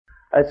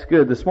That's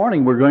good. This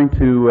morning we're going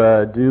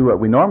to do what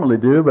we normally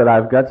do, but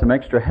I've got some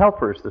extra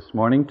helpers this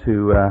morning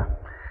to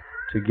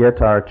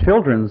get our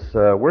children's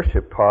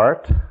worship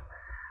part,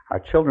 our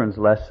children's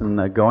lesson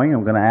going.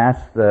 I'm going to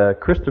ask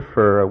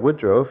Christopher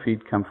Woodrow if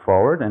he'd come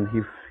forward and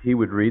he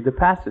would read the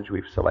passage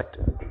we've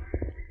selected.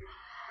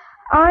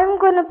 I'm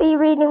going to be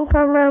reading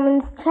from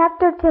Romans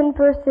chapter 10,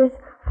 verses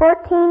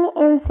 14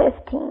 and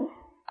 15.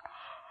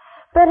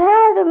 But how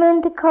are the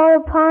men to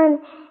call upon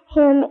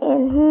him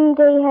in whom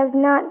they have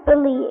not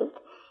believed?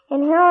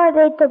 And how are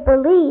they to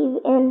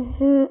believe in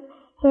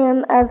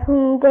him of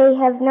whom they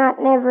have not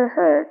never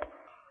heard?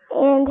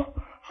 And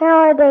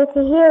how are they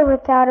to hear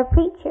without a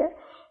preacher?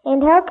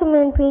 And how can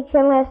men preach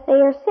unless they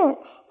are sent?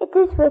 It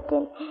is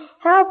written,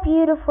 how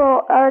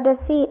beautiful are the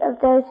feet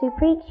of those who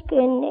preach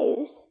good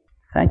news.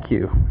 Thank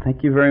you.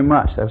 Thank you very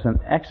much. That was an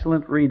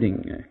excellent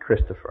reading,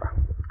 Christopher.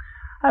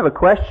 I have a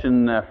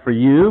question for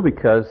you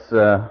because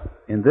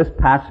in this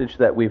passage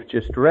that we've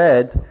just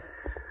read,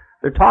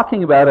 they're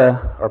talking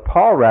about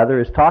Paul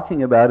is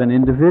talking about an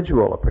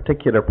individual, a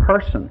particular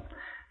person.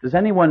 Does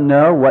anyone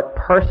know what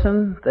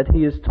person that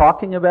he is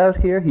talking about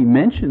here? He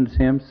mentions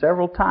him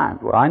several times.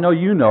 Well, I know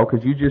you know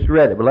because you just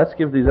read it, but let's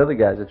give these other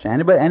guys a chance.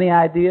 Anybody, any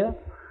idea?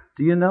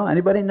 Do you know?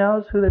 Anybody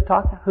knows who they're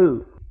talking?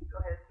 Who? Go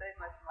ahead, say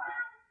my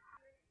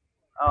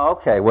smile. Oh,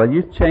 okay. Well,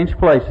 you changed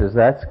places.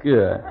 That's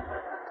good.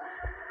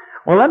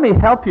 Well, let me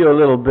help you a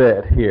little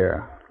bit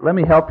here.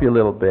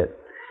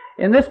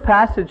 In this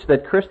passage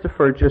that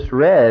Christopher just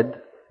read,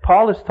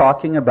 Paul is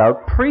talking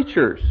about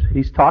preachers.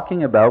 He's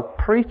talking about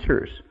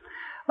preachers.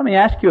 Let me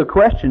ask you a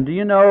question. Do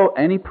you know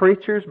any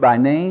preachers by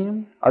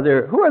name?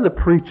 Who are the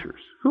preachers?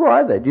 Who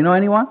are they? Do you know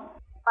anyone?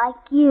 Like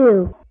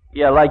you.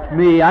 Yeah, like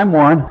me. I'm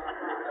one.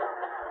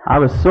 I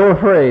was so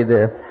afraid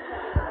there.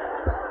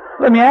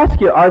 Let me ask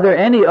you, are there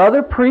any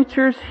other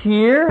preachers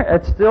here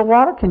at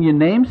Stillwater? Can you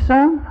name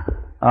some?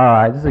 All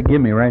right, this is a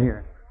gimme right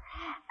here.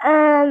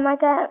 I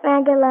got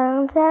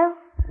Magalonzo.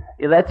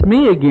 Yeah, that's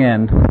me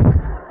again.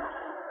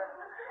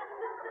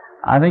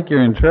 I think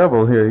you're in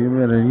trouble here. You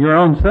better, your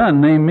own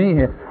son, name me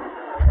here.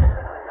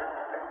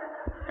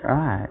 All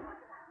right.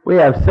 We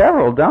have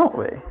several, don't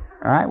we?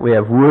 All right. We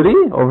have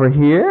Woody over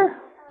here,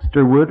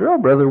 Mr. Woodrow,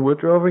 Brother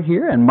Woodrow over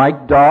here, and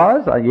Mike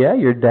Dawes. Yeah,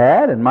 your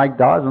dad, and Mike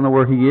Dawes. I don't know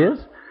where he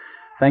is.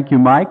 Thank you,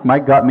 Mike.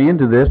 Mike got me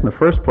into this in the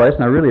first place,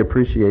 and I really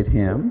appreciate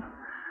him.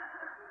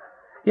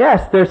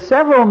 Yes, there's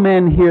several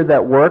men here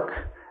that work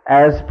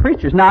as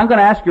preachers. Now, I'm going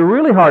to ask you a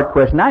really hard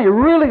question. Now, you're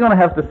really going to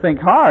have to think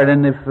hard.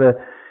 And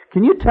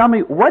can you tell me,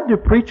 what do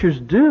preachers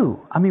do?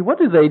 I mean, what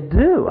do they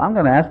do? I'm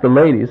going to ask the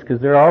ladies, because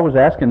they're always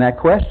asking that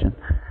question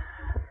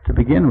to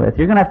begin with.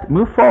 You're going to have to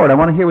move forward. I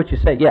want to hear what you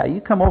say. Yeah,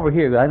 you come over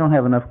here. I don't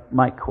have enough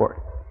mic cord.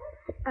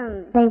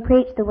 They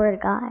preach the Word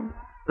of God.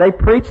 They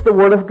preach the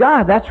Word of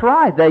God. That's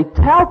right. They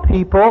tell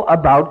people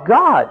about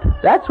God.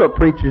 That's what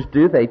preachers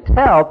do. They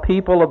tell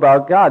people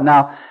about God.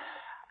 Now,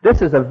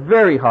 this is a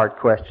very hard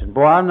question.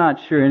 Boy, I'm not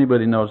sure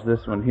anybody knows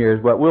this one here,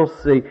 but we'll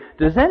see.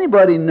 Does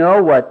anybody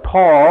know what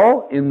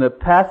Paul, in the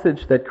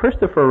passage that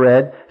Christopher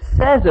read,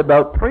 says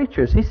about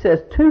preachers? He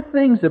says two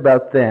things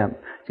about them.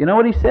 Do you know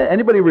what he said?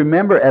 Anybody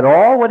remember at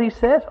all what he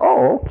says?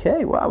 Oh,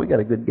 okay. Wow, we got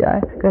a good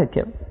guy. Go ahead,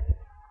 Kevin.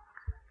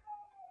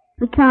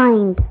 Be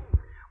kind.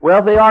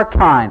 Well, they are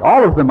kind.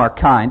 All of them are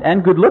kind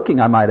and good looking,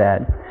 I might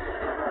add.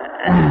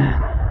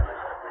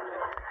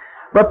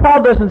 But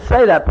Paul doesn't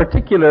say that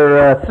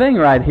particular thing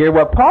right here.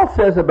 What Paul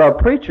says about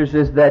preachers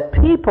is that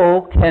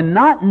people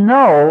cannot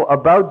know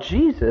about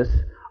Jesus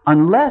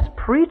unless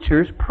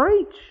preachers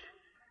preach.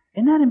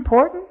 Isn't that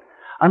important?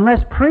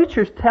 Unless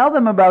preachers tell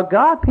them about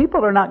God,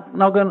 people are not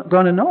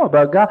going to know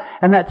about God.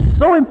 And that's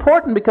so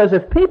important because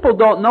if people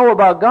don't know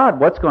about God,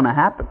 what's going to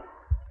happen?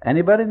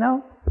 Anybody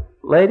know?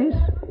 Ladies?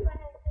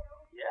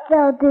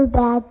 They'll do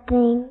bad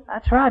things.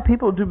 That's right.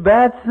 People do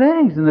bad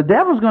things, and the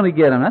devil's going to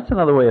get them. That's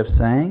another way of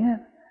saying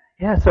it.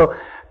 Yeah, so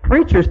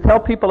preachers tell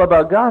people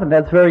about God, and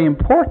that's very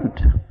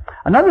important.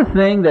 Another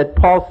thing that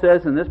Paul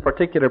says in this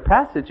particular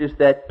passage is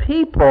that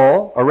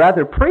people, or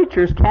rather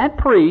preachers, can't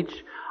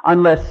preach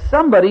unless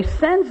somebody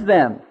sends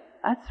them.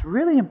 That's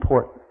really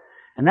important.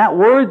 And that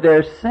word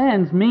there,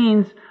 sends,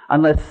 means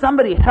unless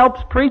somebody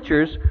helps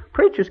preachers,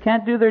 preachers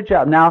can't do their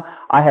job. Now,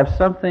 I have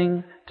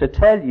something to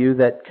tell you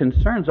that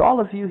concerns all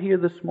of you here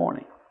this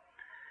morning.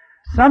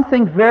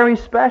 Something very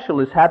special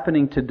is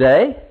happening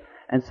today.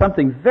 And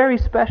something very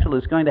special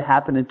is going to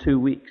happen in 2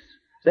 weeks.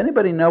 Does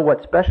anybody know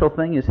what special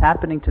thing is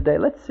happening today?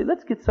 Let's see.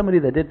 Let's get somebody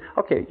that did.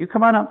 Okay, you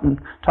come on up and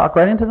talk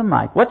right into the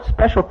mic. What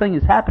special thing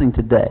is happening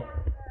today?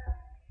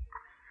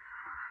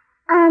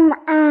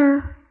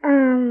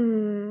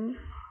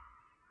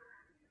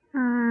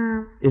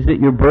 Is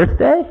it your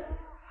birthday?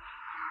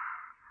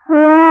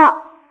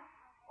 Well,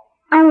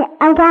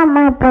 I got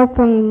my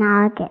birthday in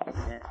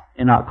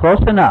August.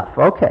 Close enough.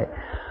 Okay.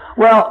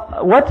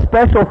 Well, what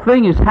special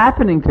thing is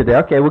happening today?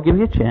 Okay, we'll give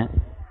you a chance.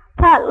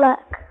 Potluck.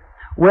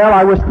 Well,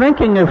 I was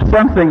thinking of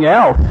something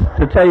else,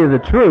 to tell you the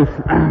truth.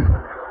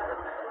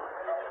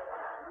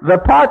 The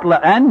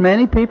potluck, and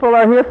many people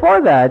are here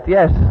for that,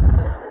 yes.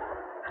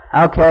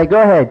 Okay,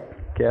 go ahead,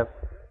 Kev.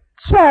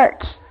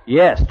 Church.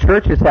 Yes,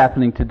 church is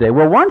happening today.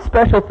 Well, one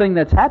special thing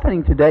that's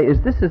happening today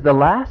is this is the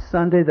last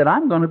Sunday that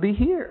I'm going to be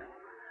here.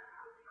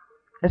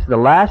 This is the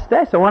last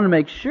day, so I want to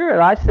make sure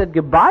that I said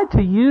goodbye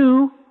to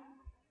you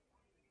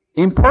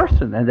in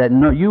person, and that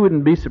you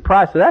wouldn't be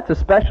surprised. So that's a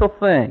special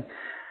thing.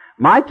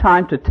 My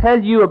time to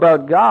tell you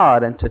about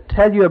God and to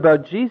tell you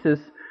about Jesus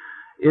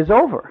is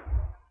over.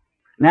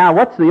 Now,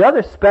 what's the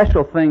other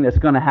special thing that's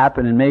going to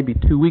happen in maybe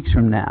 2 weeks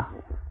from now?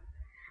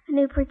 A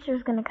new preacher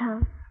is going to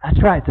come.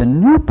 That's right. The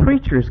new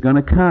preacher is going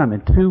to come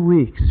in 2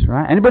 weeks,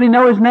 right? Anybody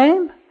know his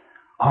name?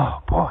 Oh,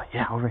 boy.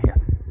 Yeah, over here.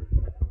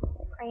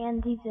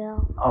 Randy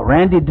Dill. Oh,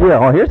 Randy Dill.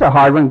 Oh, here's a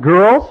hard one.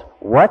 Girls,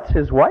 what's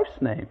his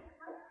wife's name?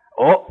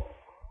 Oh,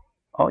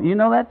 you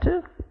know that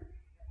too?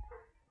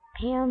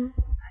 Pam.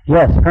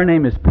 Yes, her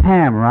name is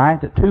Pam,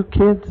 right? The 2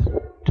 kids,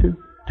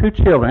 two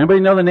children. Anybody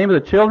know the name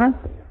of the children?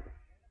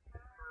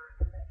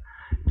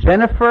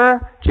 Jennifer,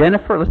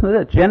 listen to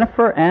this.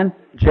 Jennifer and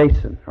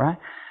Jason, right?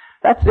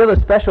 That's the other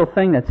special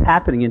thing that's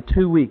happening in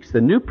 2 weeks. The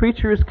new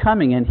preacher is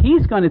coming, and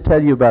he's going to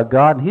tell you about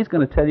God, and he's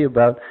going to tell you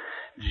about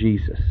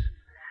Jesus.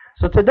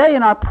 So today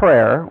in our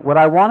prayer, what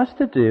I want us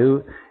to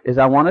do is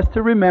I want us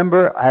to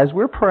remember, as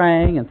we're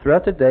praying and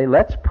throughout the day,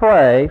 let's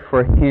pray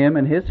for him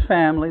and his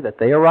family, that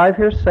they arrive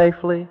here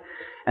safely,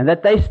 and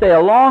that they stay a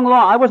long,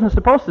 I wasn't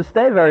supposed to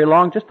stay very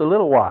long, just a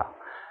little while.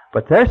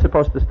 But they're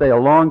supposed to stay a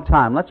long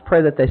time. Let's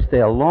pray that they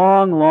stay a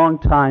long, long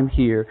time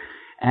here.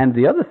 And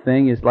the other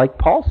thing is, like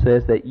Paul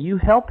says, that you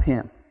help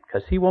him,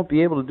 because he won't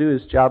be able to do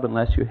his job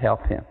unless you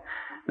help him.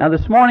 Now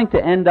this morning,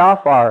 to end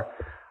off our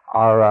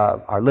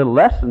little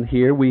lesson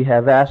here, we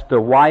have asked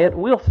Wyatt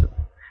Wilson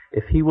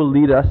if he will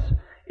lead us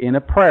in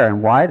a prayer.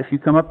 And Wyatt, if you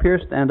come up here,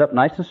 stand up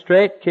nice and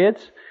straight,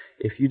 kids.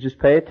 If you just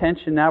pay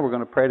attention now, we're going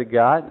to pray to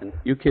God. And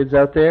you kids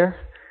out there,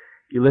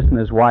 you listen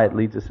as Wyatt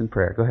leads us in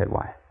prayer. Go ahead,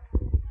 Wyatt.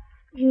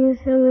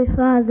 Jesus, Heavenly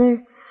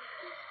Father,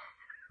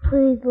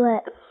 please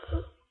let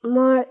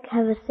Mark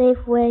have a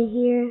safe way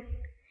here,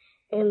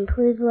 and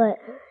please let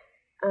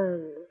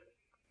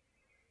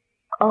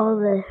all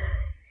the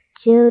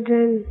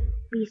children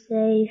be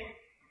safe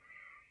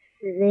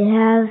that they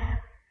have,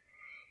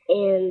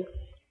 and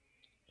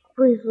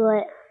please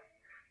let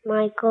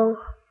Michael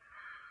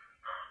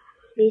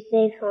be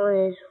safe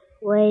on his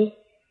way.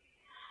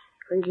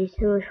 In Jesus'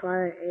 name,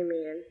 Father,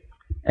 amen.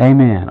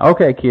 Amen.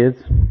 Okay, kids.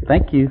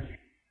 Thank you.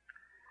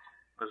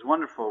 It was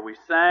wonderful. We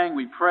sang,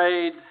 we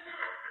prayed.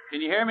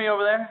 Can you hear me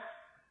over there?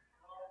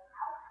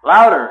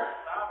 Louder.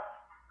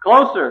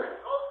 Closer.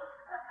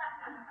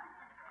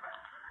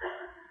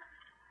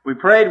 We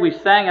prayed, we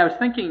sang. I was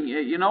thinking,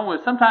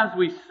 sometimes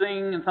we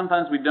sing and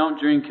sometimes we don't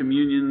during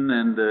communion,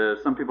 and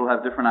some people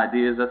have different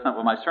ideas. That's not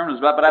what my sermon was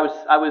about. But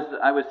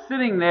I was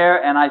sitting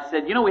there and I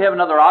said, we have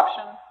another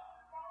option.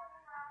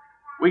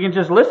 We can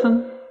just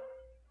listen.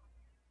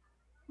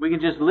 We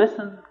can just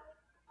listen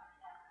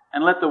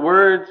and let the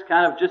words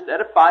kind of just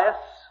edify us.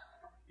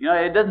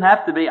 It doesn't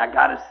have to be, I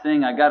got to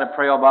sing, I got to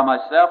pray all by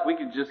myself. We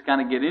could just kind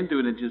of get into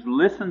it and just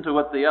listen to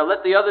let the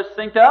others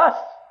sing to us.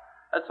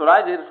 That's what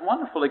I did. It's a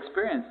wonderful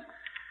experience.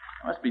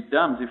 I must be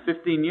dumb. It took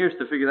 15 years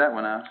to figure that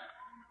one out.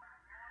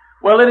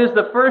 Well, it is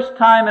the first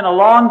time in a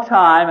long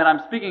time, and I'm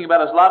speaking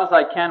about as loud as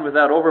I can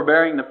without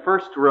overbearing the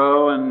first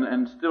row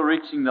and still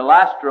reaching the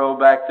last row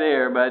back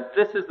there, but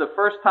this is the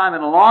first time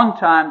in a long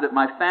time that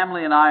my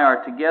family and I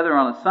are together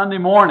on a Sunday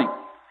morning.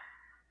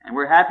 And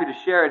we're happy to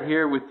share it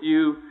here with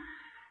you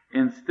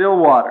in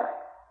Stillwater.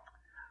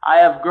 I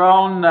have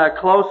grown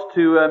close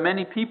to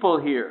many people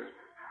here.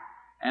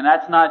 And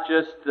that's not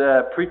just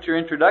preacher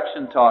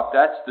introduction talk,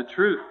 that's the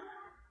truth.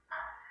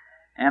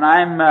 And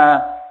I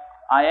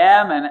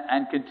am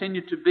and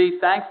continue to be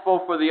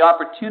thankful for the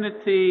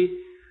opportunity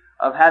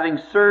of having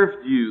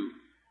served you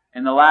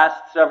in the last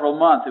several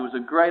months. It was a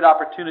great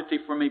opportunity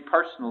for me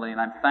personally, and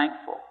I'm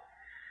thankful.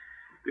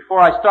 Before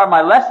I start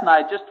my lesson,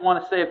 I just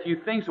want to say a few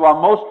things while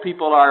most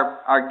people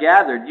are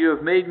gathered.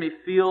 You've made me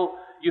feel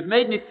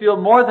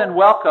more than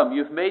welcome.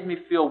 You've made me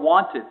feel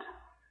wanted.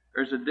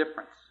 There's a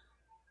difference.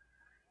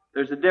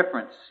 There's a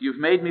difference. You've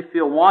made me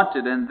feel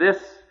wanted, and this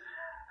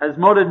has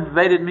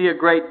motivated me a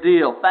great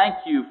deal. Thank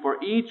you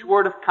for each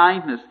word of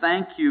kindness.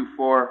 Thank you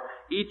for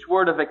each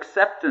word of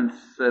acceptance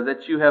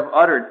that you have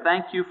uttered.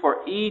 Thank you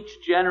for each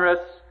generous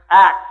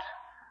act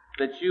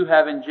that you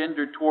have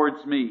engendered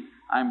towards me.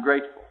 I'm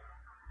grateful.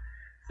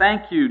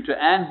 Thank you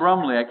to Ann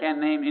Brumley. I can't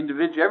name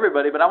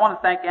everybody, but I want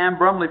to thank Ann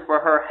Brumley for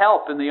her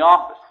help in the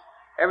office.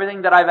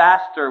 Everything that I've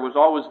asked her was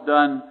always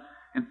done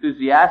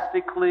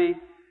enthusiastically.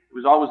 It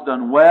was always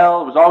done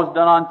well. It was always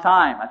done on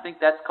time. I think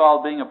that's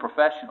called being a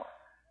professional.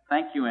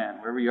 Thank you, Ann.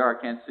 Wherever you are,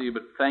 I can't see you,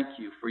 but thank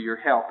you for your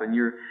help and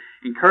your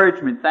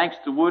encouragement. Thanks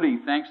to Woody.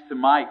 Thanks to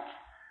Mike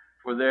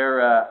for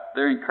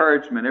their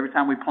encouragement. Every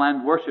time we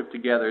planned worship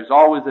together, it's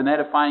always an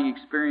edifying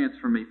experience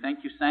for me.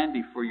 Thank you,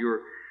 Sandy, for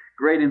your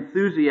great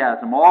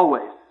enthusiasm,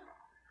 always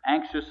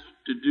anxious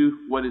to do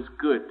what is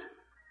good.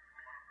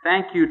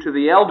 Thank you to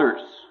the elders,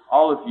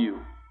 all of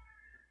you,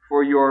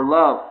 for your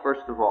love,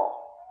 first of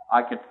all.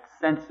 I can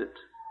sense it.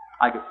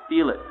 I can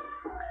feel it.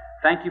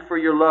 Thank you for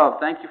your love.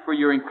 Thank you for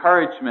your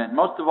encouragement.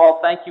 Most of all,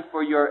 thank you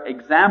for your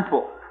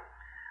example.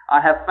 I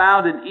have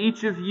found in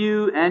each of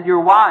you and your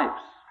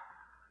wives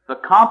the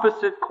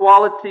composite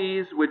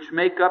qualities which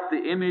make up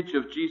the image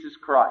of Jesus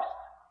Christ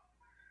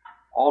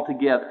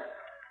altogether,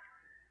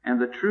 and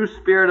the true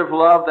spirit of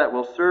love that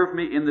will serve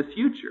me in the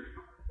future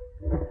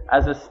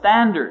as a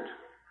standard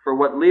for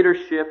what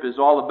leadership is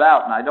all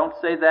about. And I don't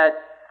say that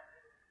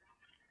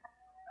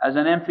as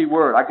an empty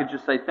word. I could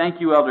just say, thank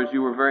you, elders,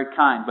 you were very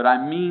kind. But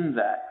I mean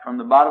that from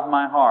the bottom of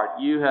my heart.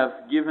 You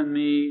have given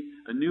me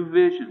a new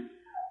vision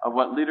of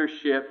what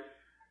leadership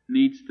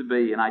needs to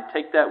be. And I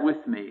take that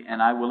with me,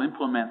 and I will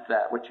implement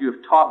that, what you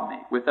have taught me.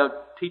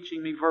 Without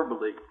teaching me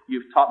verbally,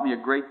 you've taught me a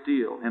great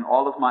deal in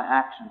all of my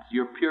actions.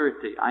 Your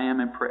purity, I am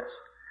impressed.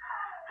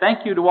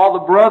 Thank you to all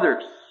the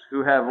brothers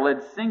who have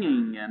led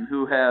singing and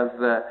who have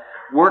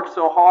worked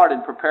so hard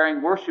in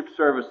preparing worship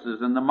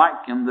services and the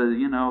mic and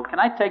can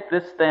I take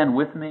this stand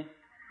with me?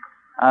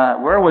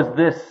 Where was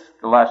this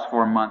the last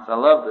 4 months? I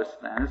love this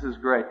stand. This is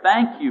great.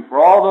 Thank you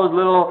for all those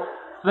little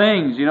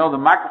things. The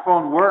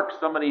microphone works.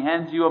 Somebody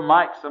hands you a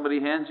mic. Somebody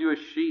hands you a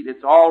sheet.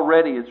 It's all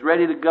ready. It's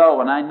ready to go.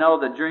 And I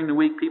know that during the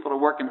week people are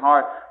working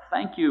hard.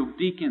 Thank you,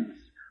 deacons,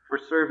 for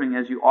serving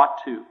as you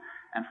ought to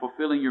and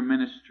fulfilling your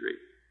ministry,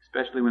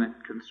 especially when it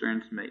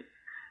concerns me.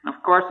 And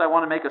of course, I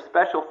want to make a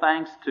special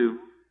thanks to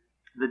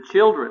the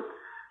children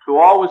who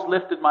always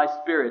lifted my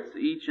spirits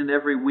each and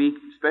every week,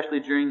 especially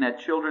during that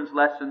children's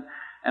lesson,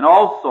 and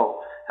also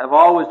have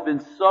always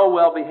been so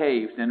well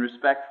behaved and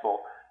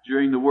respectful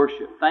during the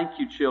worship. Thank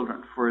you,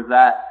 children, for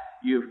that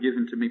you have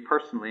given to me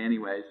personally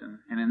anyways,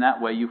 and in that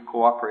way you've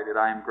cooperated.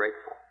 I am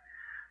grateful.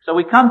 So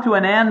we come to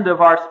an end of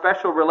our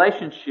special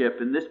relationship,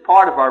 in this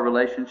part of our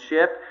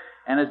relationship,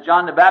 and as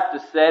John the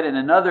Baptist said in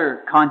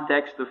another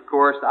context, of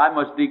course, I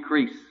must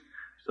decrease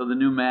so the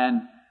new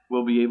man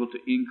will be able to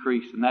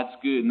increase. And that's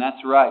good, and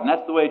that's right, and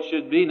that's the way it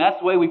should be, and that's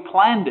the way we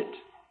planned it.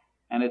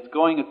 And it's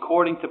going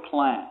according to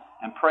plan.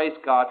 And praise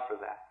God for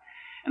that.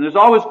 And there's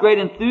always great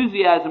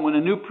enthusiasm when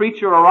a new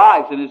preacher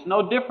arrives, and it's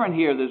no different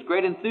here. There's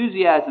great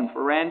enthusiasm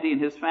for Randy and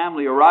his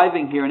family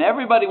arriving here, and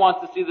everybody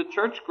wants to see the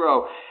church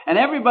grow, and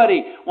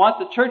everybody wants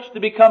the church to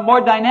become more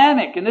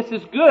dynamic, and this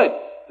is good.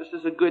 This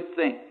is a good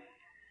thing.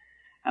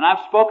 And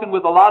I've spoken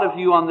with a lot of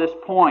you on this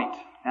point,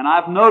 and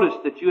I've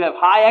noticed that you have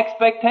high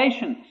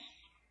expectations.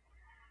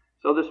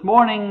 So this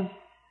morning,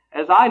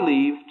 as I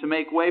leave to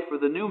make way for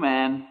the new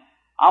man,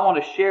 I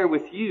want to share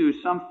with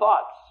you some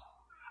thoughts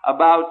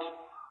about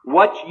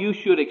what you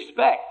should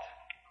expect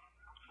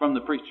from the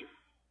preacher.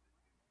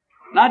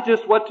 Not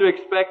just what to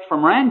expect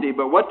from Randy,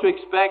 but what to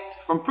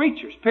expect from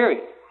preachers,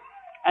 period.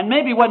 And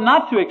maybe what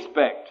not to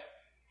expect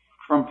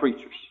from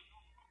preachers.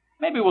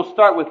 Maybe we'll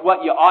start with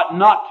what you ought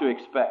not to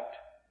expect.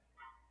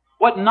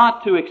 What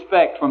not to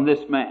expect from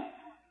this man.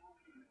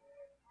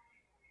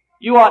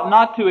 You ought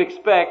not to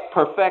expect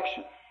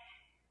perfection.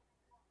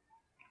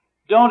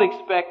 Don't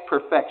expect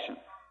perfection.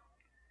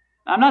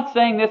 Now, I'm not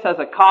saying this as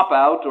a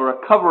cop-out or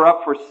a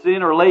cover-up for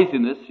sin or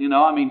laziness.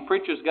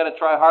 Preachers got to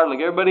try hard like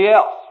everybody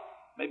else.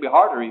 Maybe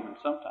harder even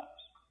sometimes.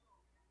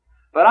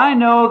 But I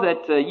know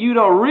that you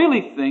don't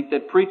really think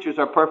that preachers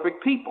are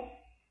perfect people.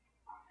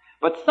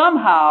 But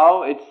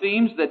somehow it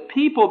seems that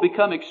people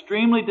become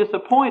extremely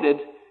disappointed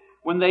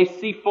when they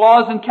see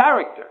flaws in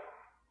character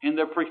in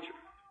their preacher.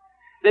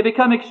 They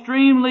become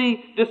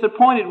extremely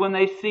disappointed when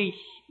they see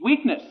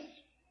weakness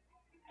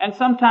and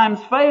sometimes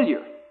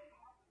failure.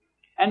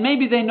 And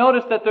maybe they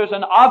notice that there's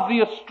an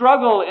obvious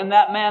struggle in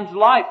that man's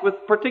life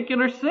with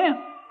particular sin.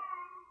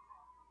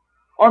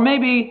 Or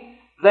maybe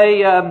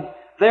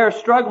they're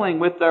struggling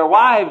with their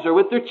wives or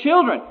with their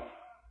children.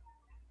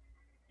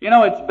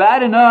 It's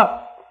bad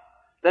enough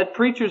that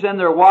preachers and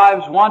their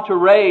wives want to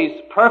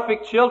raise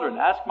perfect children.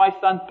 Ask my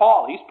son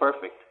Paul, he's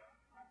perfect.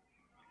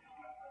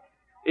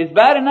 It's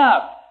bad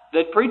enough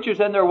that preachers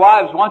and their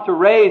wives want to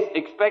raise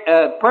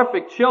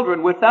perfect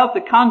children without the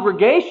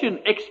congregation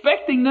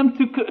expecting them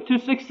to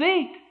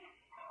succeed.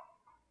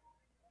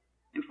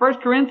 In 1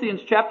 Corinthians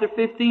chapter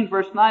 15,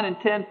 verse 9 and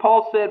 10,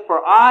 Paul said,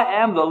 "For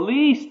I am the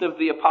least of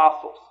the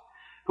apostles,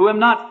 who am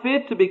not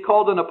fit to be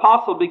called an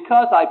apostle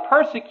because I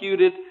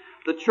persecuted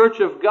the church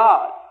of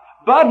God.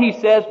 But," he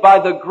says, "by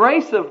the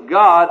grace of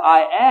God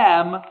I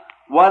am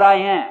what I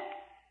am."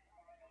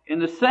 In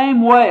the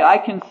same way, I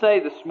can say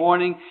this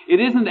morning, it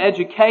isn't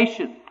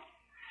education.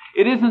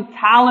 It isn't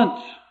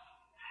talent.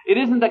 It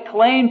isn't a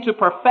claim to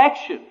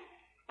perfection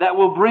that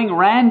will bring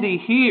Randy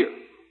here.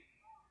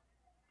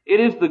 It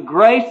is the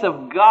grace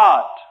of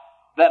God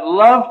that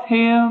loved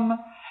him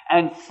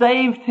and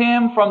saved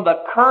him from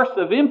the curse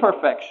of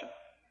imperfection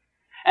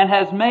and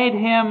has made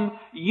him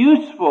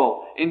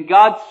useful in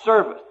God's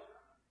service.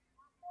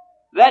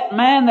 That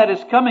man that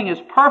is coming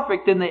is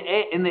perfect in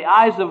the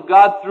eyes of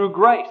God through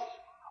grace,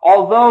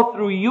 although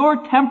through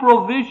your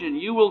temporal vision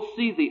you will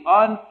see the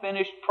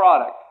unfinished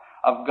product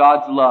of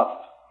God's love.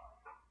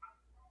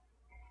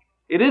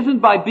 It isn't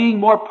by being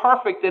more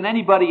perfect than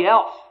anybody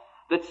else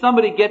that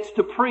somebody gets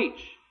to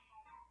preach.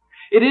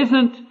 It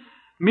isn't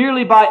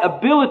merely by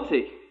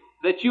ability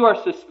that you are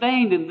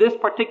sustained in this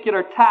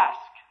particular task.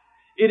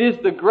 It is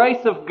the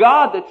grace of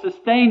God that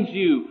sustains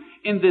you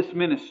in this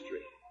ministry.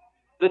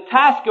 The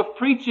task of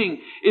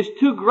preaching is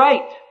too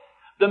great.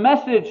 The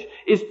message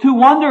is too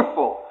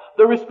wonderful.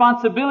 The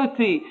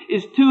responsibility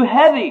is too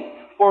heavy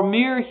for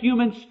mere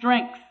human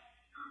strength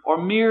or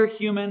mere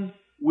human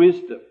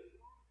wisdom.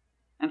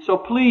 And so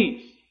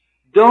please,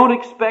 don't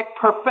expect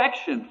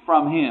perfection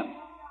from him.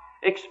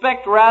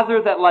 Expect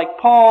rather that, like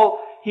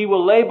Paul, he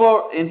will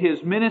labor in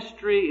his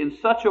ministry in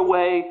such a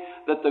way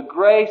that the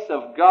grace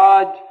of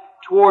God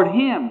toward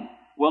him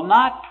will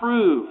not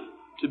prove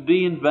to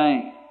be in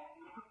vain.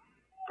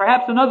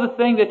 Perhaps another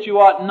thing that you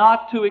ought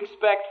not to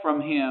expect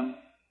from him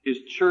is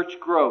church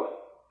growth.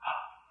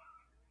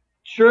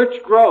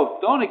 Church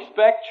growth. Don't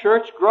expect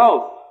church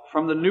growth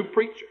from the new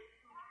preacher.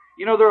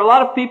 You know, there are a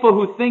lot of people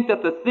who think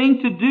that the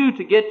thing to do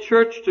to get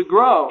church to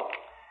grow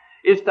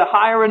is to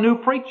hire a new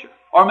preacher,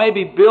 or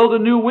maybe build a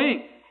new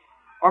wing,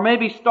 or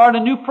maybe start a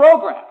new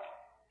program.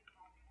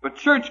 But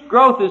church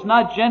growth is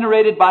not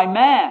generated by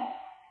man.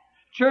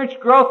 Church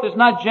growth is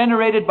not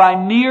generated by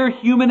mere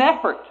human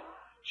effort.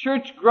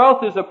 Church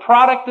growth is a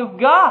product of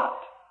God.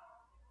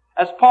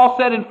 As Paul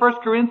said in 1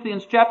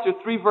 Corinthians chapter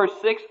 3 verse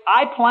 6,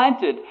 I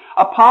planted,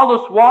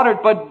 Apollos watered,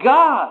 but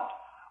God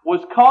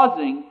was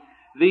causing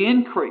the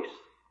increase.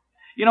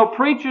 You know,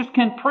 preachers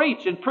can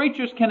preach, and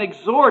preachers can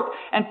exhort,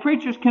 and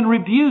preachers can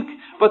rebuke,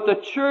 but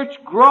the church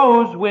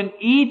grows when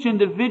each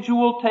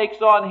individual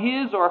takes on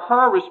his or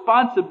her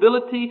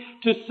responsibility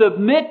to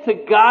submit to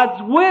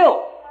God's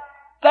will.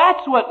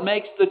 That's what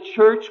makes the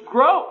church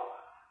grow.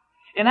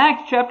 In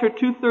Acts chapter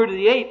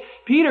 2:38,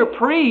 Peter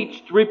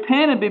preached,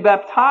 repent and be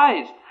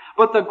baptized.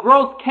 But the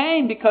growth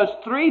came because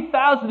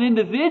 3,000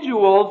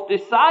 individuals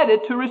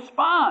decided to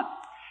respond.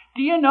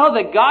 Do you know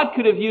that God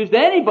could have used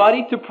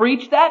anybody to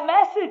preach that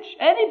message?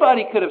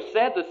 Anybody could have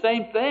said the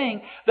same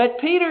thing that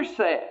Peter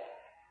said.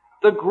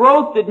 The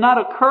growth did not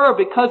occur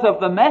because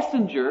of the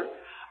messenger,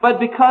 but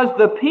because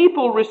the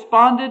people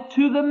responded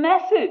to the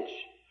message.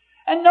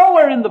 And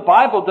nowhere in the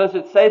Bible does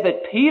it say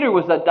that Peter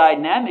was a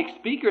dynamic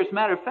speaker. As a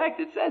matter of fact,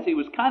 it says he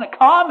was kind of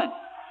common.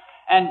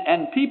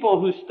 And people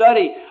who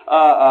study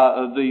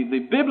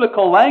the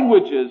biblical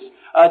languages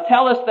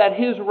tell us that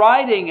his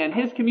writing and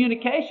his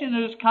communication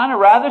is kind of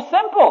rather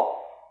simple.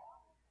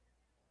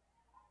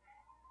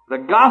 The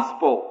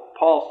gospel,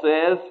 Paul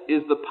says,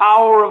 is the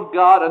power of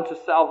God unto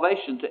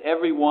salvation to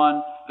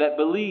everyone that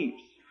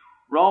believes.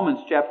 Romans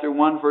chapter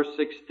 1 verse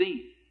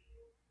 16.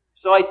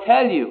 So I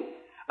tell you,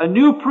 a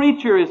new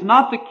preacher is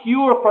not the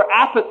cure for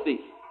apathy,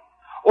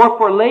 or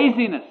for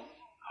laziness,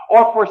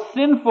 or for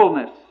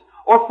sinfulness,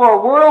 or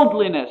for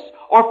worldliness,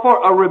 or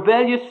for a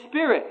rebellious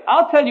spirit.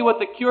 I'll tell you what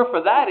the cure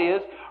for that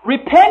is.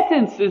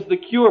 Repentance is the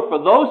cure for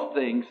those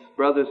things,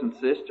 brothers and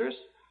sisters.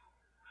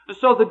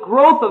 So the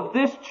growth of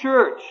this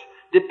church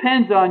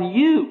depends on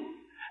you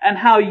and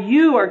how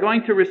you are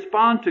going to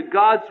respond to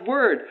God's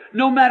Word,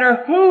 no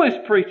matter who is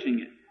preaching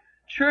it.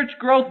 Church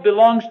growth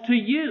belongs to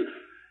you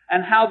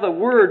and how the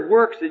Word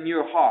works in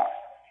your heart.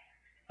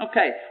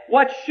 Okay,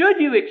 what should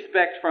you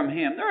expect from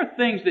him? There are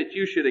things that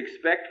you should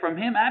expect from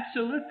him,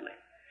 absolutely.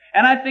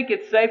 And I think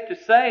it's safe to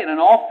say, and in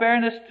all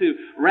fairness to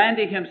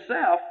Randy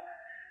himself,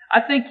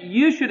 I think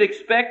you should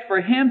expect for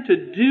him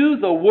to do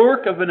the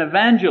work of an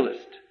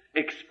evangelist.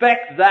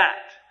 Expect that.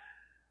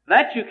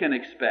 That you can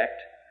expect.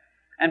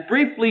 And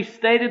briefly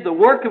stated, the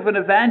work of an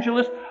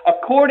evangelist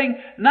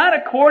not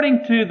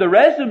according to the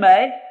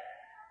resume,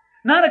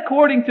 not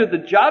according to the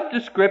job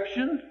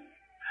description,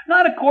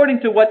 not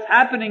according to what's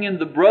happening in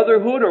the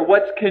brotherhood or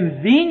what's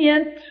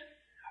convenient,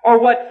 or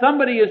what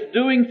somebody is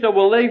doing, so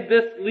we'll leave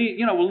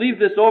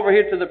this over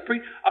here to the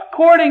priest.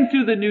 According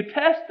to the New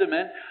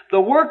Testament,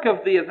 the work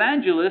of the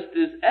evangelist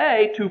is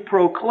to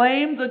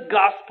proclaim the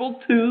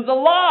gospel to the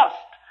lost.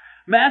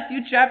 Matthew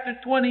chapter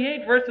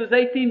 28, verses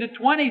 18 to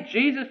 20,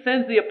 Jesus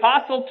sends the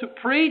apostle to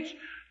preach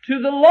to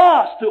the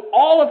lost, to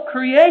all of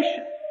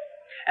creation.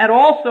 And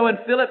also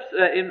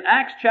in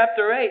Acts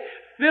chapter 8,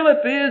 Philip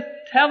is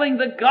telling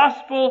the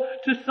gospel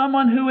to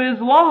someone who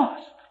is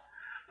lost.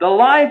 The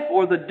life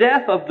or the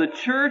death of the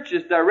church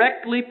is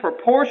directly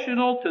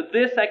proportional to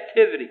this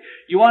activity.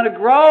 You want to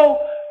grow?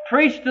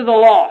 Preach to the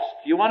lost.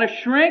 You want to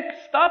shrink?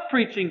 Stop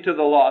preaching to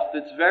the lost.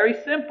 It's very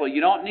simple.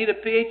 You don't need a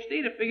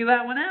PhD to figure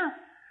that one out.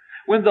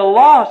 When the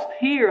lost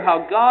hear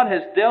how God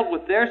has dealt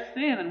with their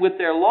sin and with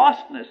their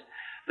lostness,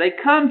 they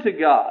come to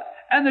God,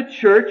 and the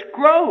church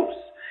grows.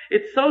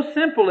 It's so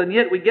simple, and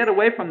yet we get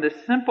away from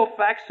this simple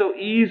fact so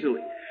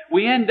easily.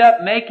 We end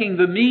up making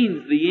the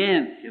means the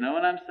end. You know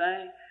what I'm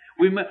saying?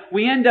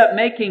 We end up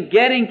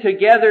getting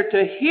together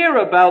to hear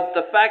about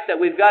the fact that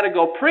we've got to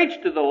go preach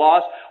to the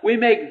lost. We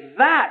make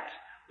that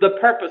the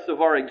purpose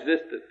of our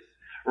existence,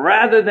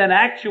 rather than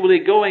actually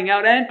going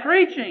out and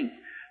preaching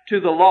to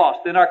the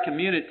lost in our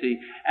community.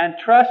 And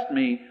trust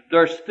me,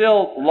 there are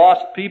still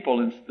lost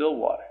people in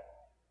Stillwater.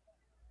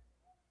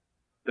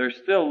 They're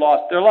still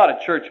lost. There are a lot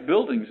of church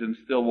buildings in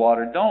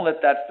Stillwater. Don't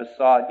let that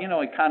facade,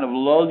 it kind of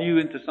lull you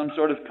into some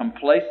sort of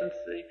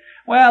complacency.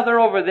 Well, they're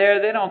over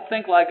there. They don't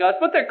think like us,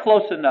 but they're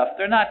close enough.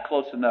 They're not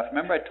close enough.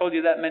 Remember, I told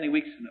you that many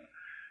weeks ago.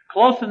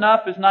 Close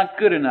enough is not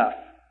good enough.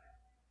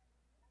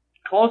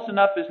 Close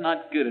enough is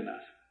not good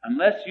enough.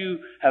 Unless you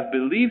have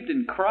believed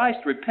in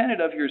Christ,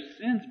 repented of your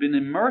sins, been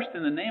immersed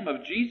in the name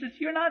of Jesus,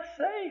 you're not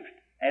saved.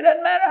 It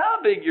doesn't matter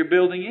how big your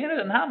building is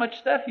and how much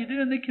stuff you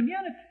do in the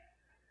community.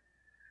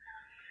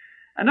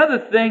 Another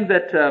thing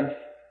that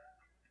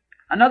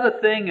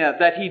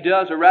he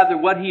does, or rather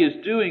what he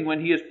is doing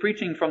when he is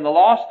preaching from the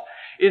lost,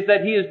 is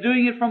that he is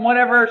doing it from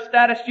whatever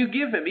status you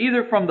give him,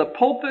 either from the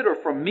pulpit or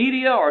from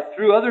media or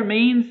through other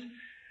means.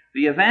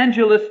 The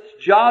evangelist's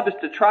job is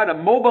to try to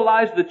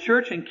mobilize the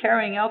church in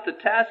carrying out the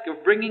task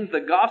of bringing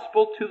the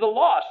gospel to the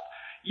lost.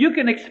 You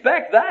can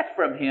expect that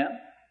from him.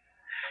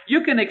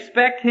 You can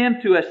expect him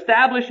to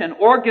establish and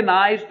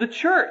organize the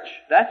church.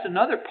 That's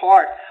another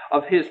part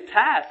of his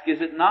task,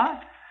 is it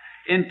not?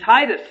 In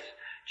Titus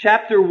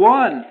chapter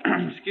 1,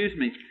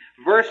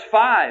 verse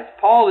 5,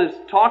 Paul is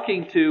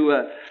talking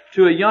to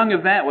a young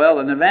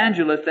an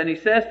evangelist, and he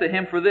says to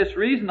him, "For this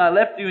reason I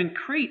left you in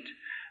Crete,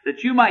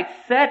 that you might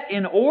set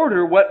in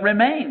order what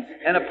remains,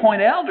 and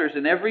appoint elders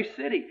in every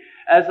city,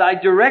 as I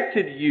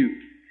directed you."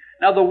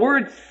 Now the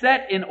word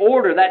 "set in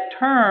order," that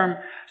term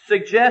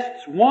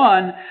suggests,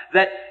 one,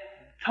 that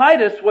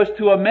Titus was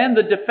to amend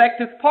the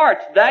defective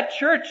parts. That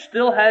church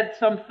still had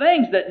some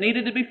things that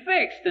needed to be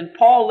fixed, and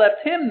Paul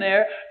left him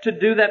there to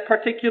do that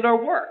particular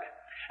work.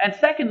 And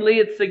secondly,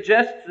 it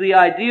suggests the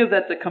idea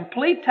that the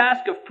complete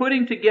task of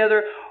putting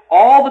together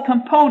all the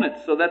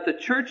components so that the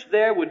church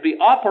there would be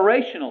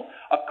operational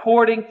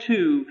according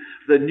to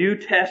the New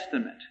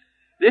Testament.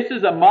 This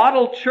is a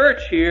model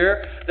church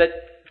here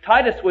that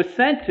Titus was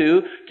sent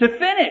to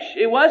finish.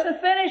 It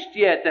wasn't finished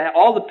yet.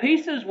 All the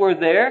pieces were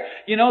there.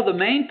 The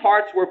main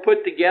parts were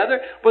put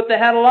together, but they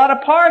had a lot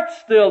of parts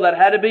still that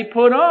had to be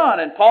put on.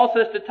 And Paul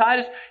says to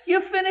Titus, you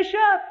finish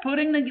up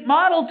putting the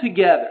model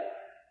together.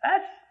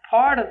 That's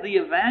part of the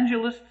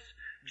evangelist's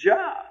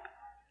job.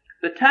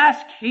 The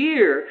task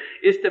here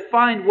is to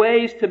find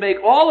ways to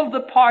make all of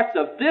the parts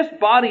of this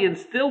body in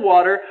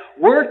Stillwater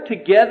work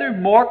together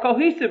more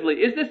cohesively.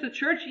 Is this a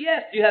church?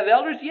 Yes. Do you have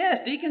elders?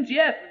 Yes. Deacons?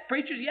 Yes.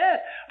 Preachers?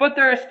 Yes. But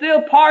there are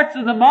still parts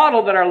of the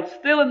model that are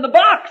still in the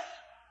box.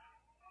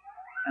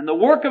 And the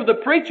work of the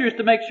preacher is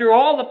to make sure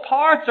all the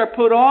parts are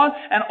put on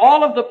and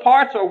all of the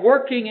parts are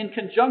working in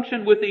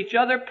conjunction with each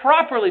other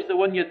properly. So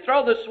when you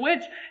throw the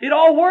switch, it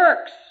all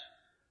works.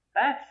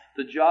 That's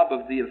the job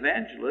of the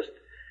evangelist.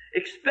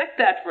 Expect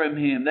that from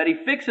him, that he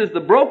fixes the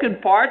broken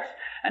parts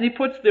and he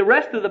puts the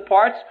rest of the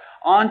parts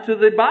onto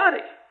the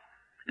body.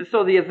 And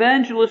so the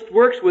evangelist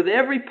works with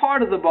every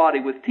part of the body,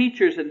 with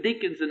teachers and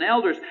deacons and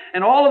elders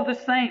and all of the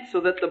saints, so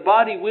that the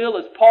body will,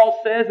 as Paul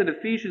says in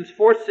Ephesians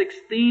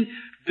 4:16,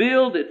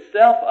 build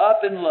itself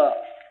up in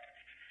love.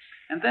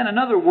 And then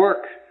another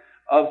work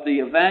of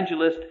the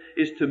evangelist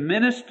is to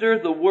minister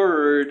the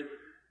word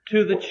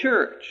to the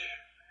church.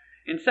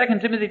 In 2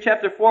 Timothy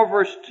chapter 4,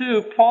 verse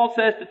 2, Paul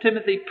says to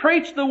Timothy,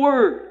 preach the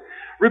word,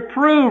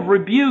 reprove,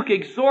 rebuke,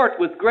 exhort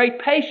with great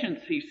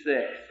patience, he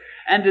says,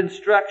 and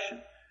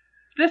instruction.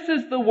 This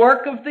is the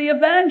work of the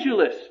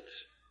evangelist.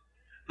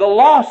 The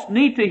lost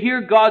need to hear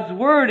God's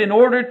word in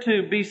order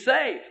to be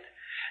saved.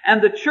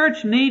 And the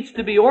church needs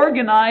to be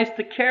organized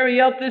to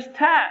carry out this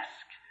task.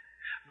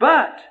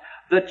 But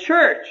the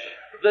church,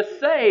 the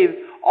saved,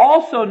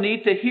 also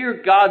need to hear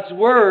God's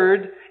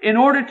word in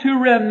order to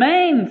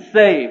remain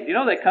saved.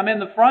 They come in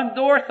the front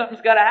door,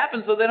 something's got to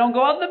happen so they don't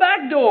go out the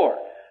back door.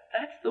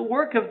 That's the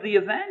work of the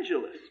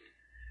evangelist.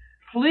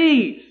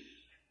 Please,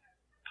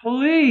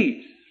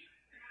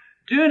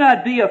 do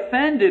not be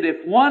offended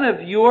if one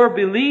of your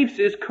beliefs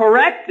is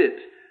corrected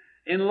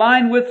in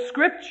line with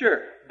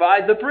Scripture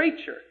by the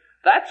preacher.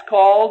 That's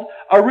called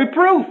a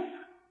reproof.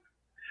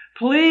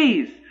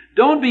 Please,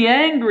 don't be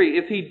angry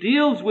if he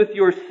deals with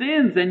your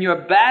sins and your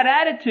bad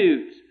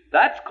attitudes.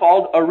 That's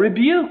called a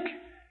rebuke.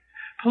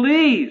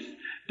 Please,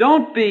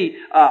 don't be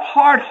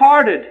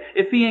hard-hearted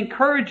if he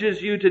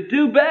encourages you to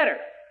do better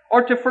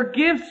or to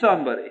forgive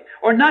somebody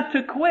or not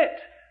to quit.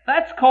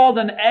 That's called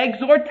an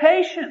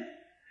exhortation.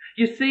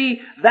 You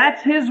see,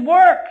 that's his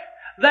work.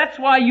 That's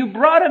why you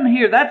brought him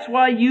here. That's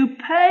why you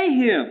pay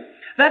him.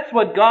 That's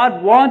what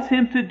God wants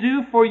him to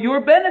do for your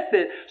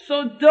benefit.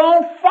 So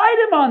don't fight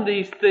him on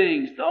these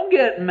things. Don't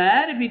get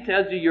mad if he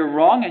tells you you're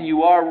wrong and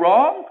you are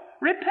wrong.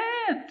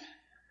 Repent.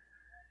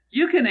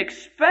 You can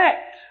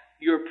expect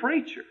your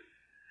preacher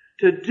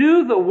to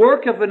do the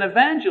work of an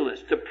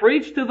evangelist, to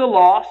preach to the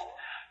lost,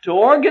 to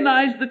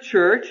organize the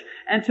church,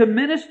 and to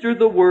minister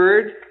the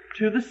word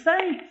to the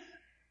saints.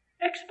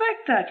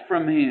 Expect that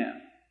from him.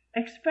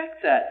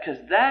 Expect that,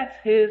 because that's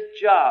his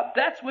job.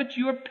 That's what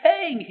you're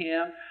paying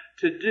him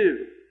to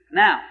do.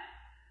 Now,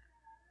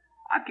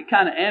 I could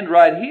kind of end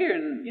right here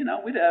and,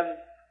 we'd have a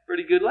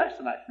pretty good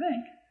lesson, I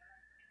think.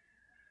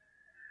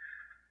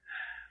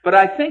 But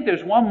I think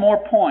there's one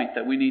more point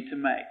that we need to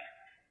make.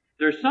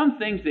 There are some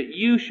things that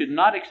you should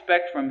not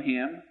expect from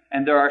him,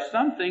 and there are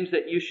some things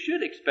that you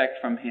should expect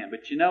from him.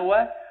 But you know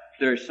what?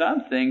 There are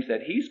some things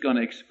that he's going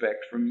to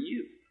expect from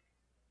you.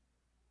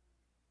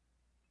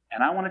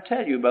 And I want to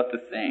tell you about the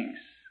things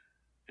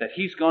that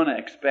he's going to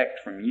expect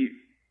from you.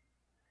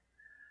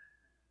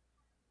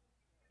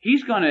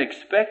 He's going to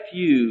expect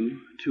you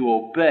to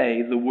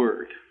obey the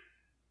word.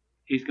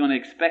 He's going to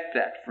expect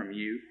that from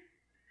you.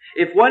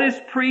 If what is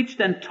preached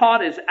and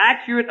taught is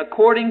accurate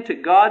according to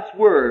God's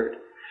Word,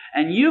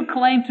 and you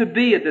claim to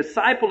be a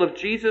disciple of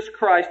Jesus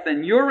Christ,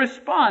 then your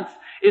response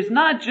is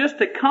not just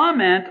to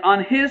comment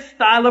on His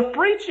style of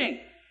preaching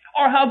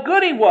or how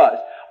good He was.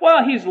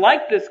 Well, he's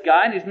like this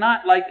guy and he's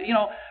not like,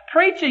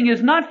 preaching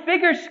is not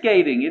figure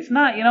skating. It's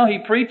not, he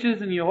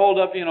preaches and you hold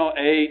up,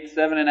 8,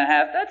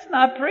 7.5. That's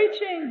not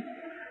preaching.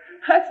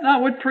 That's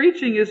not what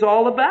preaching is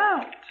all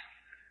about.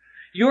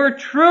 Your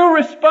true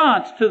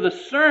response to the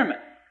sermon.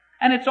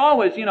 And it's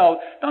always,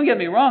 don't get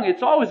me wrong,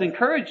 it's always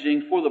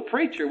encouraging for the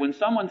preacher when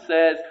someone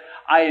says,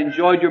 I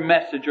enjoyed your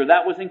message, or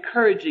that was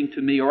encouraging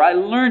to me, or I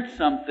learned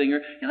something,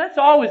 or that's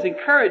always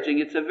encouraging.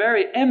 It's a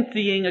very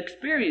emptying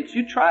experience.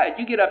 You try it.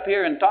 You get up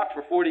here and talk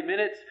for 40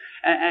 minutes,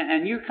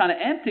 and you're kind of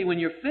empty when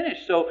you're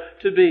finished. So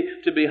to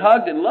be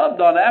hugged and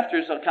loved on after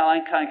is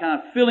kind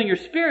of filling your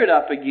spirit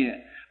up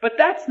again. But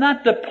that's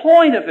not the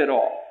point of it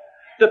all.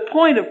 The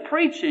point of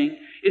preaching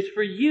is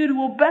for you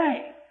to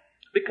obey,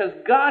 because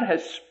God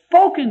has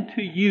spoken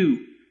to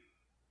you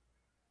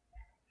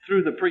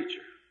through the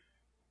preacher.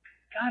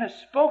 God has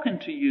spoken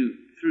to you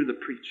through the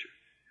preacher.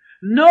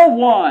 No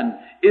one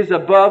is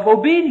above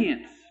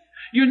obedience.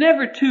 You're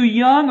never too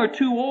young or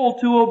too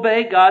old to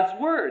obey God's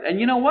Word. And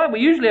you know what?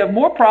 We usually have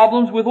more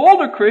problems with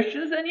older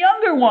Christians than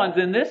younger ones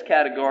in this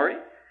category.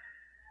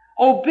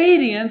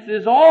 Obedience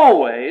is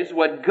always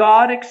what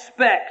God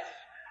expects.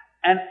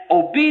 And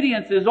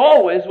obedience is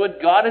always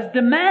what God has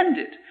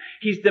demanded.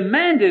 He's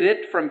demanded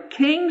it from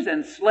kings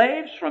and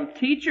slaves, from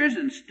teachers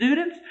and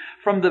students,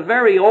 from the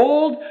very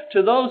old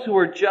to those who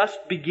are just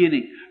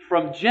beginning.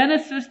 From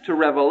Genesis to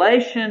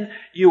Revelation,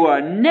 you are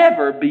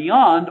never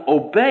beyond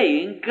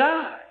obeying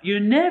God.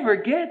 You never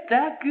get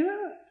that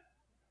good.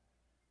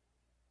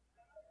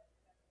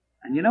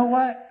 And you know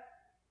what?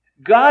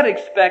 God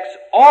expects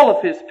all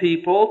of His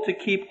people to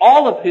keep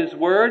all of His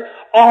Word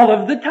all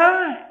of the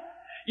time.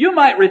 You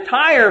might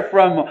retire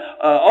from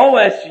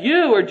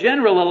OSU or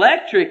General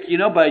Electric,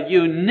 but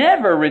you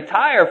never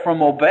retire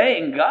from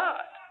obeying God.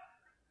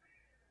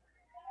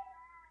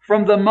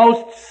 From the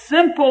most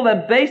simple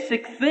and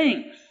basic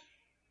things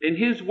in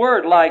His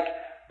Word, like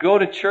go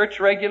to church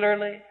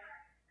regularly.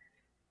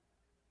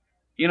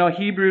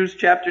 Hebrews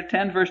chapter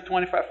 10, verse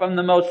 25, from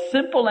the most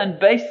simple and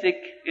basic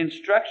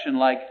instruction,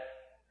 like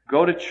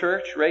go to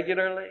church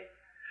regularly,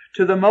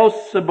 to the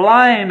most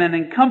sublime and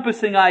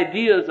encompassing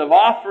ideas of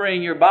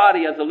offering your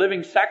body as a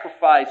living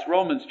sacrifice,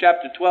 Romans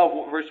chapter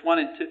 12, verse 1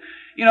 and 2.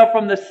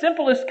 From the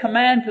simplest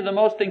command to the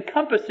most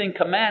encompassing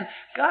command,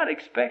 God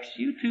expects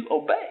you to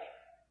obey.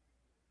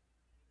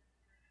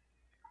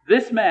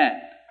 This man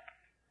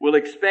will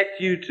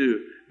expect you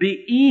to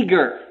be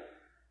eager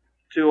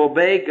to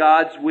obey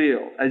God's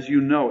will as you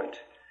know it.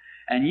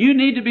 And you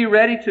need to be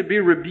ready to be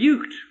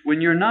rebuked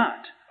when you're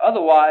not.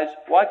 Otherwise,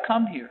 why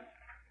come here?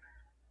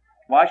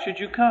 Why should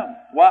you come?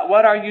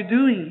 What are you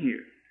doing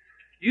here?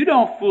 You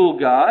don't fool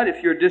God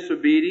if you're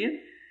disobedient.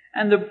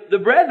 And the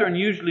brethren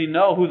usually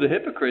know who the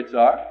hypocrites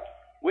are.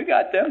 We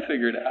got them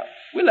figured out.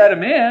 We let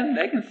them in.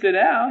 They can sit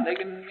down. They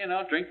can,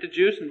 drink the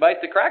juice and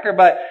bite the cracker.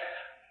 But,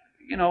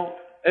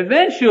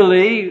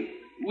 eventually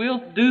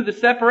we'll do the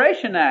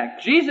separation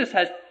act. Jesus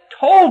has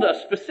told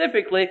us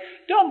specifically,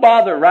 don't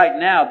bother right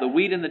now the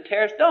wheat and the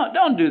tares.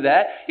 Don't do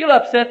that. You'll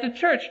upset the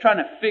church trying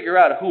to figure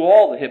out who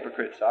all the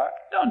hypocrites are.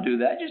 Don't do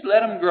that. Just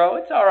let them grow.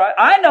 It's all right.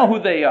 I know who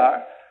they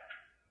are.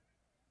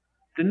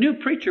 The new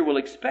preacher will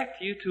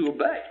expect you to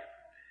obey.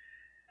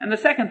 And the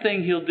second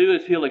thing he'll do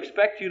is he'll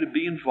expect you to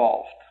be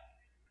involved.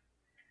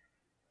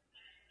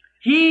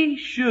 He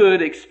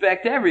should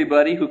expect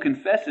everybody who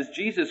confesses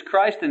Jesus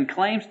Christ and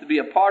claims to be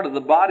a part of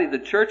the body of the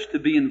church to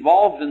be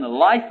involved in the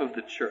life of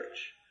the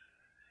church.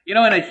 In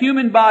a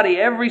human body,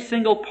 every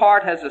single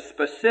part has a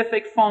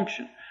specific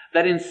function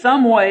that in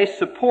some way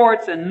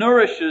supports and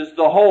nourishes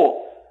the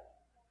whole.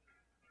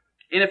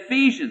 In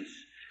Ephesians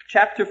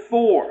chapter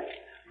 4,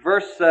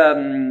 verse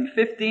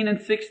 15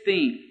 and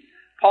 16,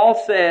 Paul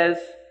says,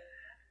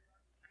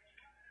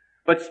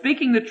 but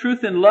speaking the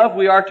truth in love,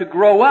 we are to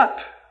grow up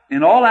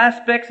in all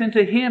aspects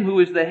into Him who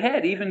is the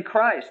head, even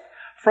Christ,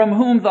 from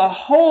whom the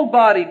whole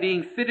body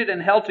being fitted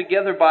and held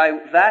together by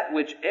that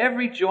which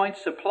every joint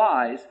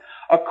supplies,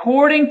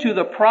 according to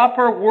the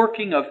proper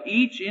working of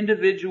each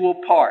individual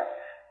part,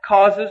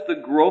 causes the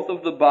growth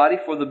of the body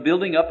for the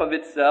building up of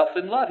itself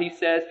in love. He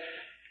says,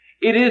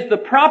 it is the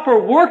proper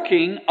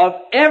working of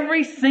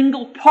every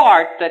single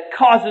part that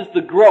causes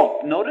the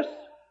growth. Notice?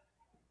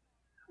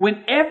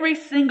 When every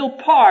single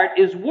part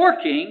is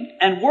working,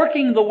 and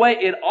working the way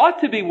it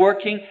ought to be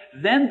working,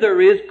 then there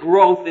is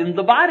growth in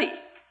the body.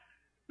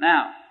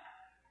 Now,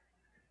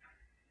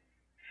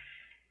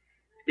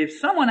 if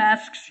someone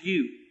asks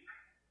you,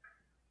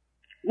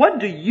 what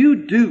do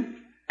you do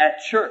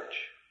at church?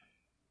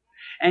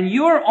 And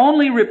your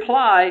only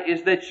reply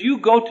is that you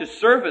go to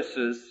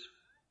services,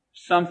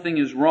 something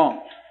is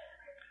wrong.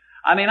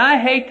 I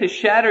hate to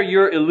shatter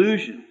your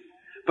illusion,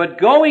 but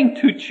going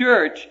to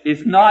church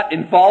is not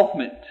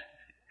involvement.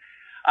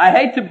 I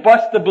hate to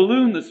bust the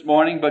balloon this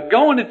morning, but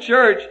going to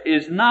church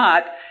is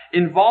not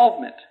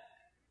involvement.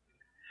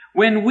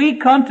 When we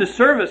come to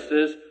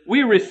services,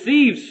 we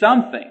receive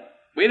something.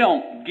 We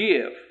don't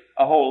give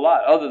a whole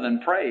lot other than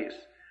praise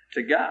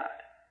to God.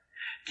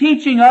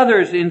 Teaching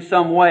others in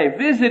some way,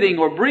 visiting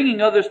or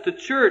bringing others to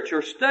church,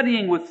 or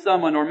studying with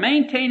someone, or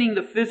maintaining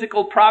the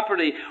physical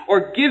property,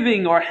 or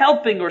giving, or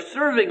helping, or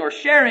serving, or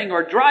sharing,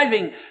 or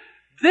driving.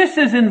 This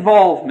is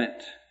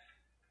involvement.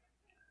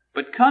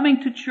 But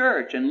coming to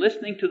church and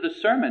listening to the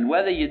sermon,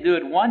 whether you do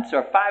it once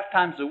or 5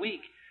 times a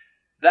week,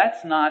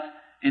 that's not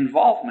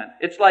involvement.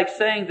 It's like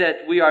saying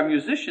that we are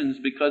musicians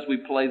because we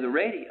play the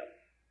radio.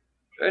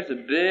 There's a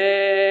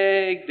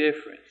big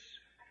difference.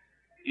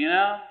 You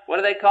know, what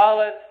do they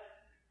call it?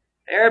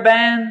 Air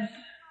bands.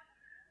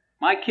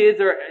 My kids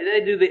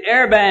they do the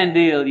air band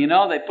deal, you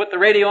know. They put the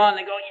radio on and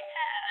they go,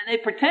 yeah, and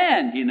they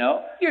pretend, you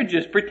know. You're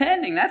just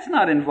pretending. That's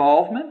not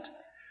involvement.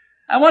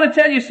 I want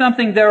to tell you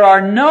something. There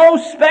are no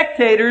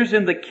spectators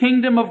in the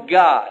kingdom of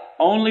God,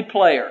 only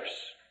players.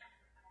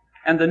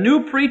 And the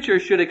new preacher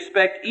should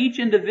expect each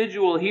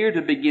individual here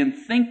to begin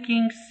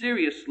thinking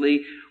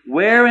seriously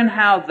where and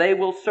how they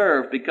will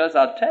serve, because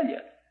I'll tell you,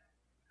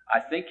 I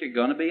think you're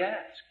going to be asked.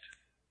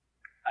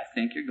 I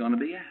think you're going to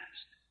be asked.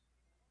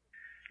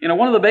 You know,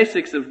 one of the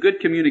basics of good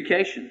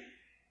communication,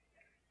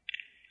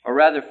 or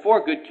rather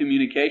for good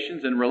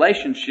communications and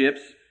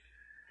relationships,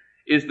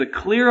 is the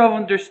clear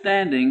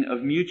understanding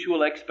of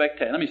mutual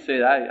expectation. Let me say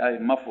that. I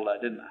muffled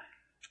that, didn't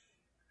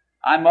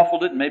I? I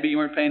muffled it, and maybe you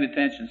weren't paying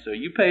attention, so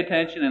you pay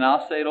attention and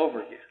I'll say it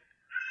over again.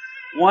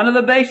 One of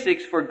the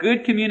basics for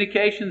good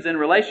communications and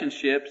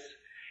relationships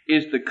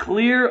is the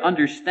clear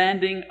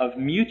understanding of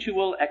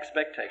mutual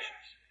expectations.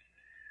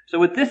 So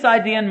with this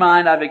idea in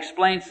mind, I've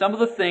explained some of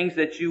the things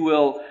that you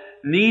will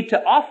need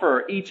to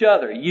offer each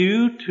other,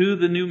 you to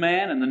the new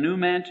man and the new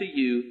man to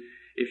you,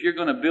 if you're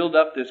going to build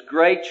up this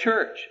great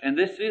church. And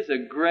this is a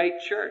great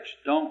church.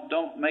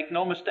 Don't make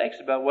no mistakes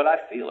about what I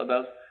feel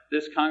about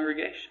this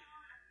congregation.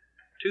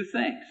 2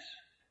 things.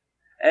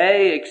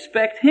 A,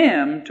 expect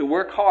him to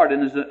work hard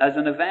as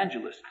an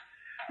evangelist,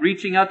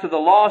 reaching out to the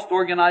lost,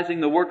 organizing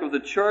the work of the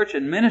church,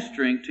 and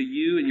ministering to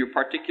you and your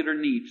particular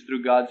needs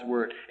through God's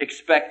Word.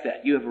 Expect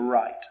that. You have a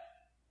right.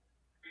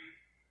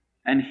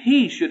 And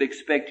he should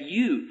expect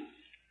you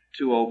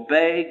to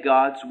obey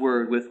God's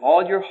Word with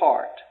all your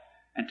heart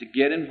and to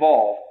get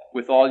involved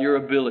with all your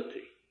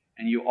ability.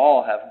 And you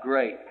all have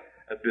great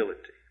ability.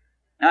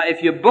 Now,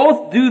 if you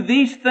both do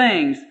these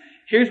things,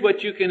 here's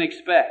what you can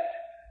expect.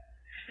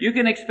 You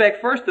can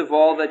expect, first of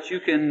all, that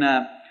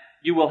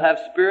you will have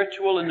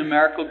spiritual and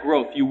numerical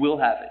growth. You will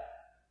have it.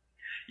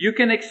 You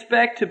can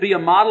expect to be a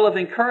model of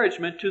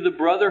encouragement to the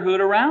brotherhood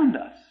around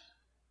us.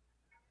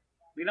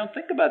 We don't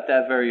think about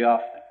that very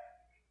often.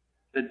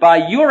 That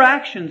by your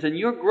actions and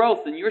your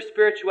growth and your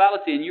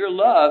spirituality and your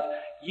love,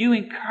 you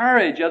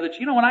encourage others.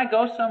 You know, when I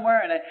go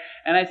somewhere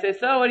and I say,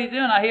 so what are you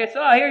doing? I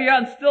hear you're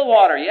out in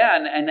Stillwater. Yeah,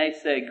 and they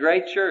say,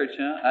 great church,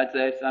 huh? I'd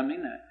say, I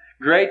mean that.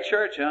 Great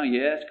church, huh?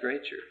 Yes,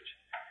 great church.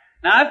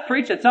 Now, I've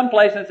preached at some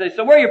place and say,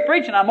 so where are you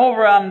preaching?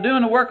 I'm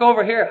doing the work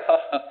over here.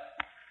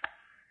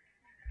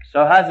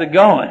 So how's it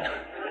going?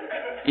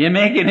 You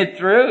making it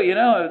through? You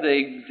know,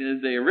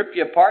 they rip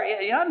you apart?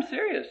 Yeah, I'm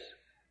serious.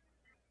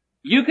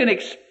 You can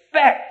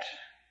expect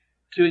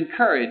to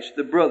encourage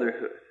the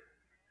brotherhood.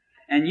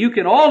 And you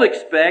can all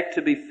expect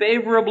to be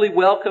favorably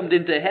welcomed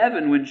into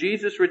heaven when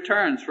Jesus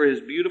returns for His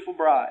beautiful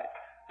bride,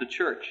 the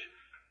church,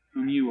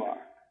 whom you are.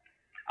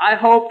 I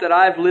hope that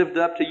I've lived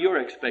up to your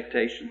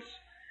expectations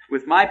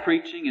with my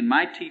preaching and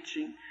my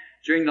teaching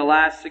during the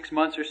last 6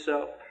 months or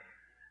so.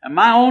 And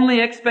my only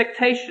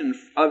expectation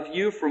of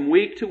you from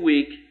week to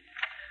week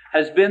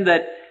has been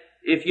that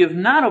if you've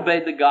not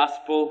obeyed the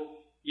gospel,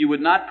 you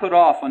would not put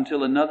off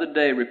until another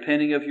day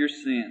repenting of your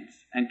sins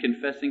and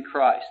confessing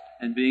Christ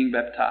and being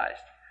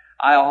baptized.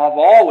 I have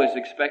always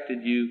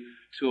expected you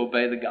to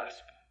obey the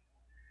gospel.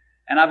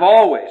 And I've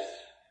always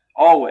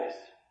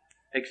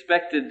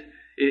expected,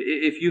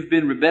 if you've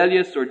been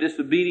rebellious or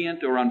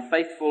disobedient or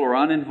unfaithful or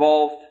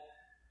uninvolved,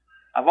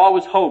 I've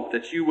always hoped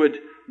that you would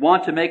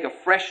want to make a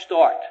fresh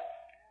start.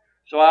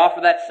 So I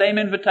offer that same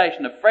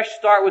invitation, a fresh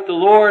start with the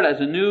Lord as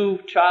a new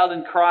child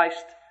in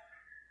Christ,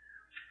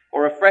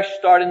 or a fresh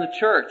start in the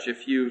church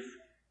if you've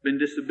been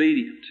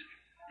disobedient.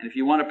 And if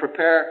you want to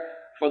prepare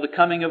for the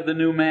coming of the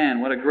new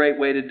man, what a great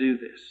way to do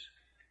this.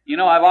 You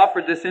know, I've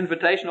offered this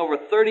invitation over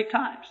 30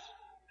 times.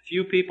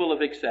 Few people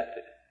have accepted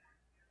it.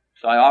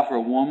 So I offer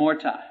it one more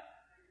time.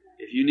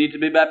 If you need to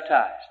be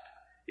baptized,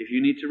 if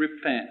you need to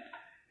repent,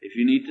 if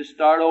you need to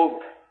start over,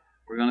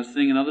 we're going to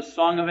sing another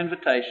song of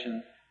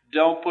invitation.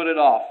 Don't put it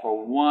off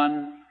for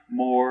one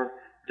more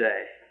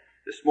day.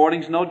 This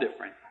morning's no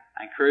different.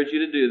 I encourage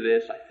you to do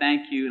this. I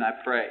thank you and I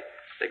pray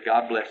that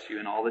God bless you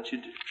in all that you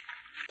do.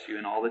 Bless you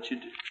in all that you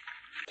do.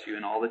 Bless you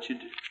in all that you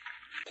do.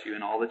 Bless you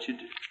in all that you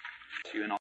do. Bless you in all